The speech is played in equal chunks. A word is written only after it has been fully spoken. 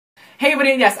Hey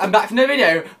everybody, yes, I'm back from the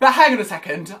video, but hang on a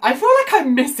second, I feel like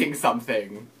I'm missing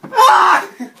something. Ah!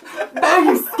 No,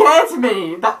 you scared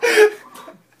me!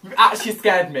 You actually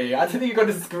scared me. I don't think you're going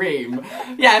to scream.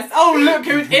 Yes, oh look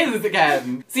who it is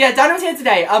again! So yeah, Daniel's here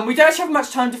today. We don't actually have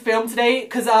much time to film today,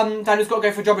 because Daniel's got to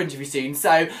go for a job interview soon,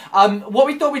 so what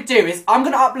we thought we'd do is, I'm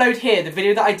going to upload here the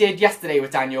video that I did yesterday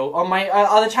with Daniel on my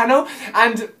other channel,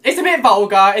 and it's a bit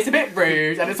vulgar, it's a bit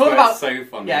rude, and it's all about... so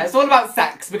funny. Yeah, it's all about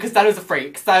sex, because Daniel's a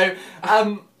freak, so,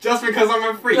 Just because I'm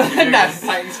a freak, you no.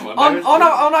 thanks, man. On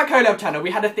our collab channel, we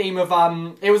had a theme of,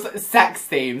 it was sex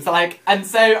themes, like, and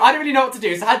so I didn't really know what to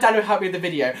do, so I had Daniel help me with the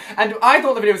video, and I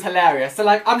thought the video was hilarious, so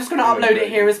like, I'm just gonna upload it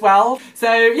here as well.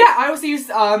 So yeah, I also use,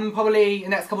 probably the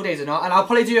next couple of days or not, and I'll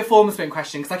probably do a form spin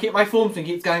question, because I keep my form spin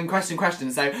keeps going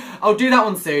question, so I'll do that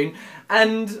one soon,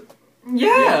 and...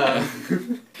 Yeah!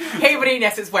 Hey everybody,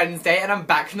 yes, it's Wednesday, and I'm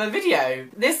back from the video.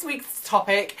 This week's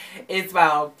topic is,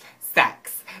 well,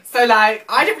 sex. So, like,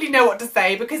 I don't really know what to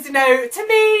say because, you know, to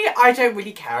me, I don't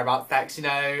really care about sex, you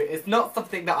know. It's not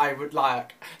something that I would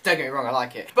like. Don't get me wrong, I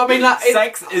like it. But I mean, like...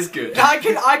 Sex is good. I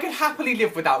could happily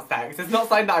live without sex. It's not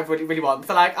something that I really want.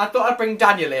 So, like, I thought I'd bring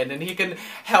Daniel in and he can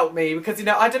help me because, you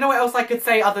know, I don't know what else I could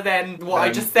say other than what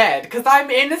I just said. Because I'm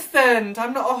innocent.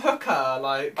 I'm not a hooker,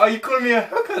 like... Oh, you calling me a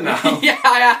hooker now? Yeah,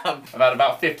 I am. I've had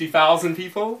about 50,000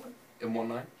 people in one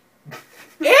night.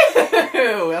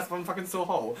 Ew! That's one fucking sore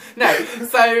hole. No,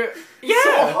 so, yeah.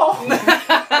 Sore hole?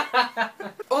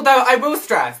 Although, I will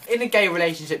stress, in a gay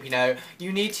relationship, you know,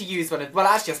 you need to use one of... Well,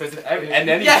 actually, I suppose... And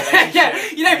any yeah,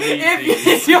 you know,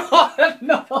 if you're not...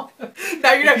 No,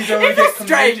 you know, if you're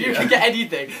straight, you can get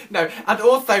anything. No, and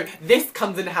also, this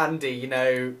comes in handy, you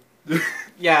know...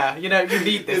 Yeah, you know, you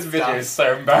need this This video is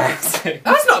so embarrassing.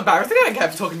 That's not embarrassing, I don't care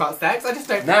for talking about sex, I just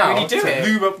don't really do it. Now,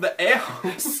 to lube up the air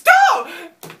hole. Stop!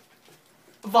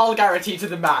 Vulgarity to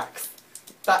the max.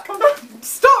 That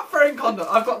stop throwing condoms.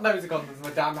 I've got loads of condoms in my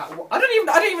damn house. I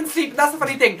don't even sleep. That's the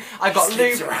funny thing. I've got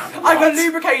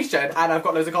lubrication and I've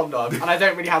got loads of condoms and I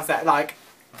don't really have sex. Like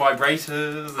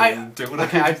vibrators and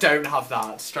okay, I don't have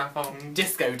that. Strap on.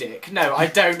 Disco dick. No, I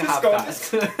don't have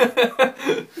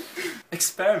that.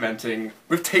 Experimenting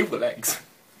with table legs.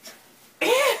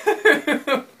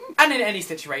 Ew. And in any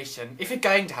situation, if you're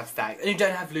going to have sex and you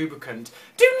don't have lubricant,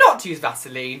 do not use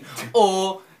Vaseline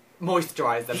or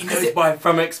moisturiser. He knows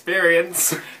from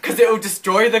experience. Because it will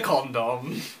destroy the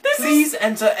condom. Please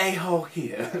enter a-hole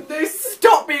here. No,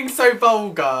 stop being so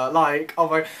vulgar. Like, oh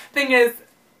my... Thing is,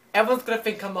 everyone's gonna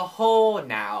think I'm a whore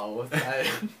now. So.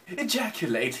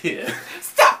 Ejaculate here.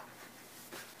 Stop!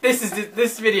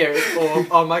 This video is for...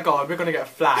 Oh my god, we're gonna get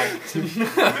flagged.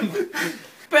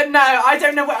 But no, I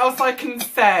don't know what else I can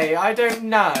say. I don't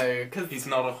know, cause he's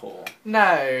not a whore.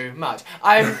 No, much.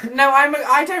 I don't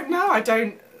know. I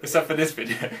don't. Except for this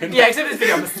video. Yeah, except for this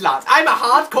video, I'm a slut. I'm a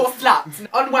hardcore slut.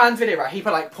 On Juan's video, right, he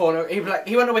put like porno. He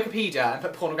went on Wikipedia and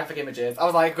put pornographic images. I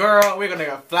was like, girl, we're gonna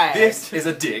go flagged. This is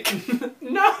a dick.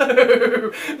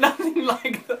 No, nothing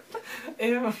like that.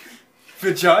 Ew.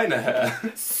 Vagina hair.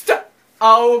 Stop.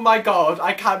 Oh my god,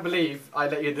 I can't believe I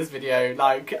let you in this video.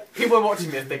 Like, people are watching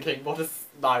this thinking, what is,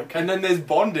 like... And then there's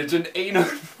bondage and anal...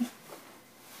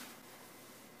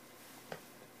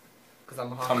 Because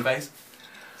I'm a hard... Cum base.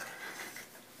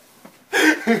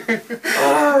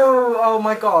 Oh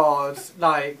my god.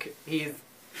 Like, he's...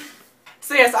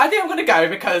 So yes, I think I'm gonna go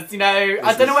because, you know,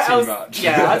 I don't know what else... Much.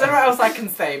 Yeah, I don't know what else I can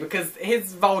say because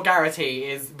his vulgarity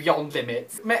is beyond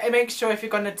limits. Make sure if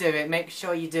you're gonna do it, make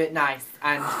sure you do it nice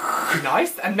and...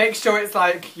 and make sure it's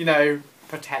like, you know,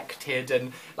 protected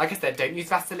and, like I said, don't use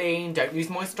Vaseline, don't use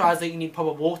moisturiser, you need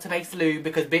proper water-based lube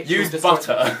because bitch... Use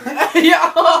butter.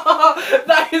 Yeah,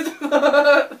 that is...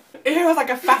 It was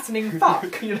like a fattening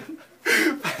fuck, you know?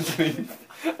 Fattening.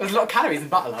 There's a lot of calories in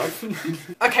butter, love.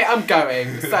 Okay, I'm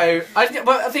going. So, but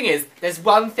the thing is, there's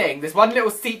one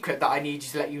little secret that I need you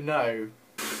to let you know.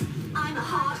 I'm a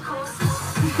hardcore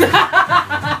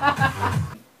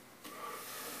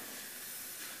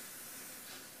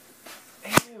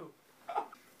Ew.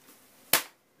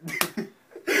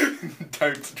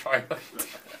 Don't try that.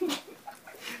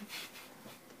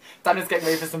 Daniel's getting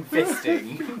ready for some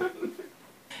fisting.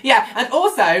 Yeah, and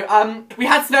also, we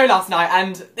had snow last night,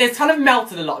 and it's kind of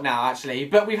melted a lot now, actually,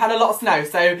 but we've had a lot of snow,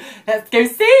 so let's go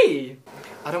see!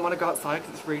 I don't want to go outside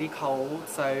because it's really cold,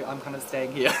 so I'm kind of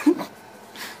staying here.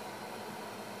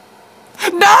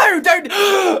 No! Don't!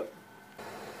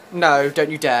 No,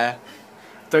 don't you dare.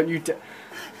 Don't you dare.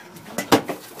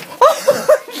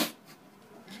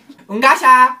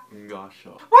 RolyUnGashaa!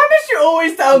 RolyUnGashaa. Why does you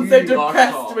always sound so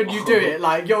depressed when you do it?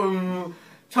 Like, you're...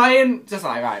 Try and just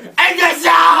like, right.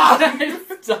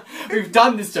 RolyUnGashaa! We've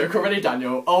done this joke already,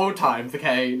 Daniel. Old times,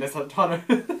 okay? Let's not try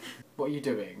to... What are you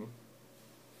doing?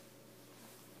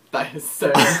 That is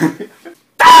so...